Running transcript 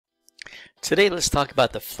Today, let's talk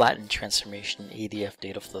about the Flatten transformation in ADF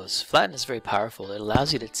data flows. Flatten is very powerful. It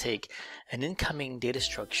allows you to take an incoming data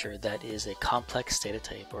structure that is a complex data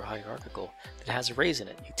type or hierarchical that has arrays in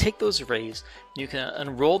it. You take those arrays and you can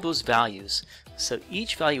unroll those values so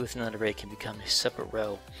each value within that array can become a separate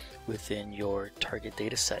row within your target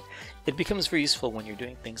data set. It becomes very useful when you're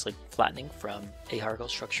doing things like flattening from a hierarchical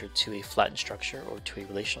structure to a flattened structure or to a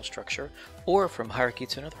relational structure, or from hierarchy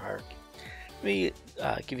to another hierarchy. Let me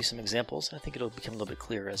give you some examples. I think it'll become a little bit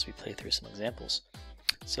clearer as we play through some examples.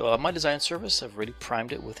 So my design service, I've already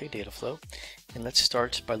primed it with a data flow. And let's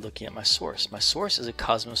start by looking at my source. My source is a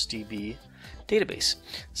Cosmos DB database.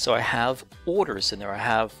 So I have orders in there. I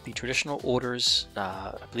have the traditional orders,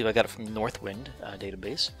 I believe I got it from the Northwind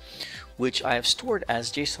database, which I have stored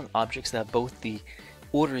as JSON objects that have both the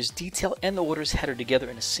orders detail and the orders header together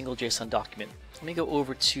in a single JSON document. Let me go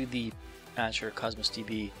over to the Azure Cosmos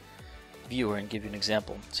DB viewer and give you an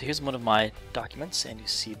example. So here's one of my documents, and you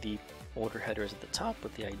see the order headers at the top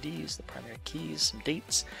with the IDs, the primary keys, some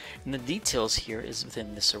dates, and the details here is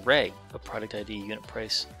within this array of product ID, unit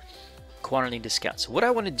price, quantity, discount. So what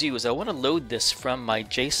I want to do is I want to load this from my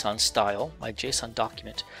JSON style, my JSON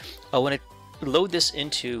document. I want to load this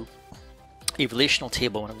into a relational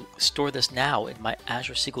table. I want to store this now in my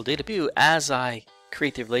Azure SQL Data View. As I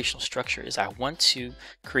create the relational structure is I want to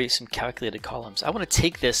create some calculated columns. I want to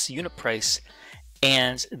take this unit price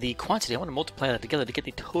and the quantity, I want to multiply that together to get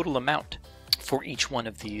the total amount for each one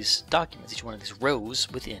of these documents, each one of these rows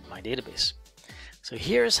within my database. So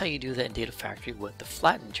here's how you do that in Data Factory with the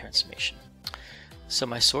Flatten transformation. So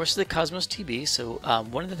my source is the Cosmos DB. So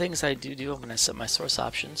one of the things I do when I set my source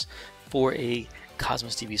options for a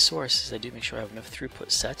Cosmos DB source is I do make sure I have enough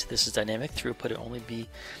throughput set. This is dynamic throughput. It only be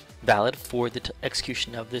valid for the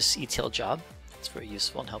execution of this ETL job. It's very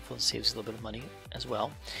useful and helpful and saves a little bit of money as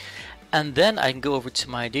well. And then I can go over to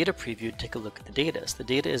my data preview to take a look at the data. So the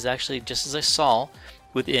data is actually just as I saw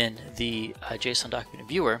within the JSON document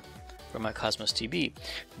viewer from my Cosmos DB.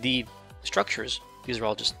 The structures, these are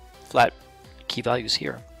all just flat key values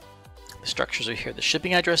here. The structures are here. The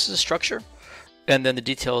shipping address is a structure, and then the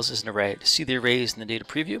details is an array. To see the arrays in the data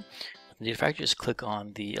preview, in the Data Factory, just click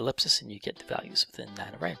on the ellipsis and you get the values within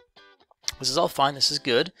that array. This is all fine. This is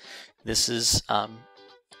good. This is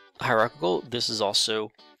hierarchical. This is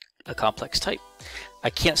also a complex type. I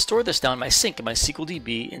can't store this down in my sink in my SQL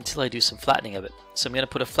DB until I do some flattening of it. So I'm going to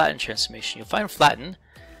put a flatten transformation. You'll find flatten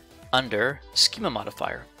under schema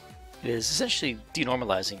modifier. It is essentially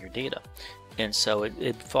denormalizing your data. And so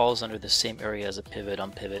it falls under the same area as a pivot,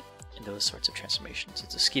 unpivot, and those sorts of transformations.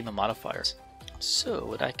 It's a schema modifier. So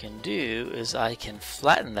what I can do is I can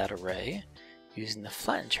flatten that array using the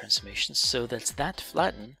flatten transformation so that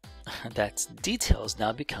flatten, that details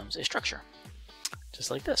now becomes a structure. Just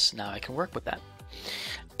like this. Now I can work with that.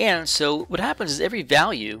 And so what happens is every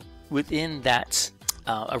value within that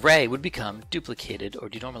array would become duplicated or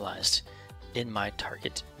denormalized in my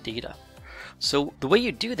target data. So the way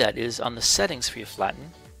you do that is on the settings for your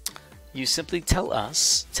flatten, you simply tell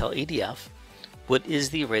ADF, what is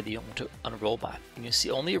the array that you want to unroll by. And you see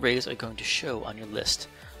only arrays are going to show on your list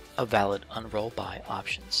of valid unroll by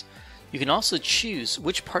options. You can also choose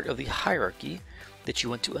which part of the hierarchy that you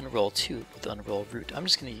want to unroll to with the unroll root. I'm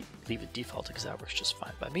just going to leave it default because that works just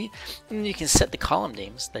fine by me. And then you can set the column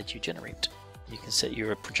names that you generate. You can set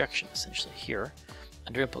your projection essentially here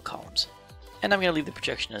under input columns. And I'm going to leave the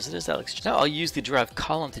projection as it is. Now I'll use the derived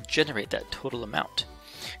column to generate that total amount.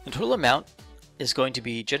 The total amount is going to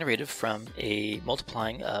be generated from a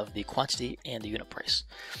multiplying of the quantity and the unit price.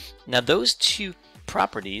 Now those two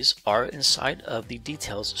properties are inside of the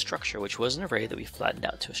details structure, which was an array that we flattened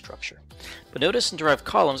out to a structure. But notice in derived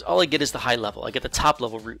columns, all I get is the high level. I get the top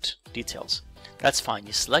level root details. That's fine.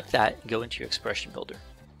 You select that and go into your expression builder.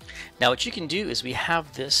 Now what you can do is we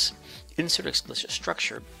have this insert explicit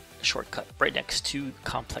structure shortcut right next to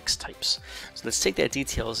complex types. So let's take that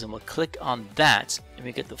details and we'll click on that and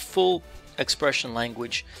we get the full expression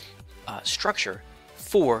language structure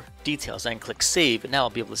for details. I can click save and now I'll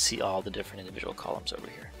be able to see all the different individual columns over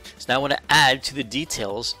here. So now I want to add to the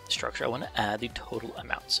details structure, I want to add the total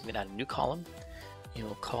amount. So I'm going to add a new column and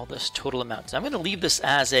we'll call this total amount. So I'm going to leave this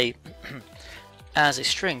as a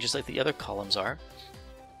string just like the other columns are.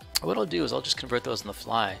 What I'll do is I'll just convert those on the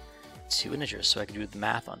fly to integers so I can do the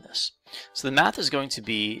math on this. So the math is going to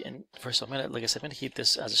be, and first of all, like I said, I'm going to keep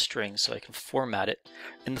this as a string so I can format it.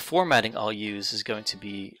 And the formatting I'll use is going to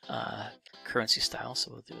be currency style,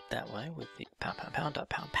 so we'll do it that way with the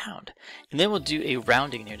pound. And then we'll do a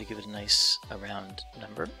rounding here to give it a nice round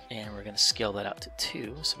number, and we're going to scale that out to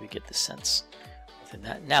 2 so we get the cents within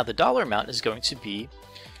that. Now the dollar amount is going to be,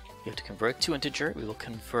 we have to convert to integer. We will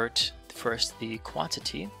convert first the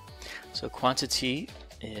quantity. So quantity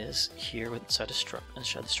is here inside the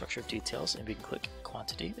structure of details, and we can click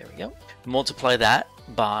quantity. There we go. Multiply that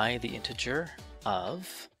by the integer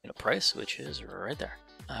of price, which is right there.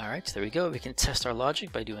 All right, so there we go. We can test our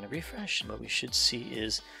logic by doing a refresh. And what we should see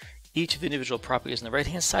is each of the individual properties on the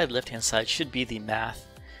right-hand side, left-hand side should be the math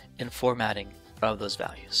and formatting of those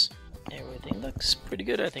values. Everything looks pretty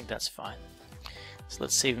good. I think that's fine. So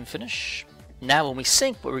let's save and finish. Now when we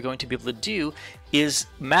sync, what we're going to be able to do is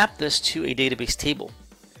map this to a database table.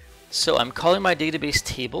 So I'm calling my database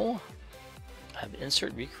table. I have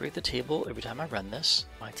insert recreate the table every time I run this.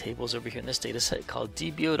 My table is over here in this data set called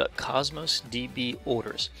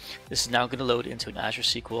dbo.cosmos_db_orders. This is now going to load into an Azure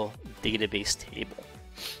SQL database table.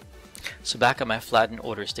 So back on my Flatten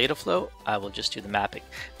orders data flow, I will just do the mapping.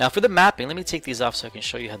 Now for the mapping, let me take these off so I can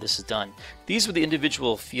show you how this is done. These were the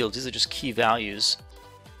individual fields. These are just key values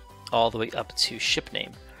all the way up to ship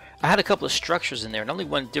name. I had a couple of structures in there, and only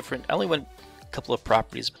one couple of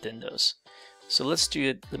properties within those. So let's do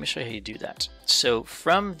it. Let me show you how you do that. So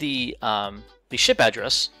from the ship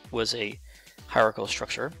address was a hierarchical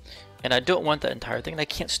structure, and I don't want that entire thing, and I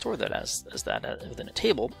can't store that as that within a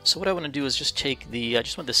table. So what I want to do is just take the I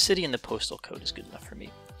just want the city and the postal code is good enough for me.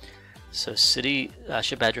 So city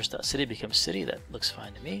ship address.city becomes city. That looks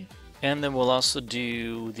fine to me. And then we'll also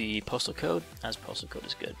do the postal code as postal code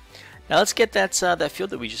is good. Now let's get that field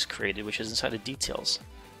that we just created, which is inside of details.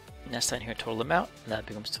 Next down here, total amount, and that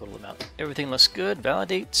becomes total amount. Everything looks good.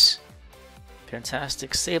 Validate.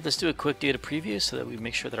 Fantastic. Save. Let's do a quick data preview so that we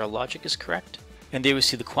make sure that our logic is correct. And there we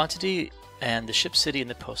see the quantity and the ship city and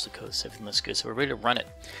the postal code. So everything looks good. So we're ready to run it.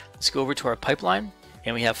 Let's go over to our pipeline,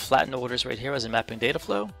 and we have flatten orders right here as a mapping data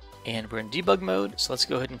flow. And we're in debug mode. So let's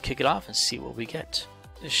go ahead and kick it off and see what we get.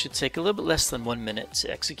 This should take a little bit less than 1 minute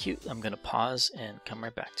to execute. I'm going to pause and come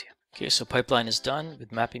right back to you. Okay, so pipeline is done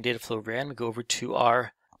with mapping data flow ran. We go over to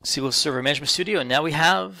our SQL Server Management Studio, and now we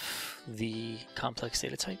have the complex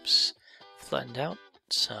data types flattened out,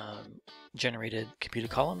 generated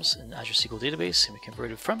computed columns in Azure SQL Database, and we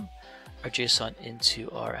converted from our JSON into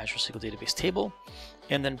our Azure SQL Database table.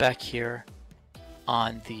 And then back here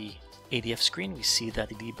on the ADF screen, we see that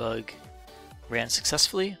the debug ran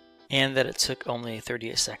successfully and that it took only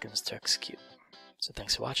 38 seconds to execute. So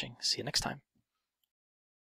thanks for watching. See you next time.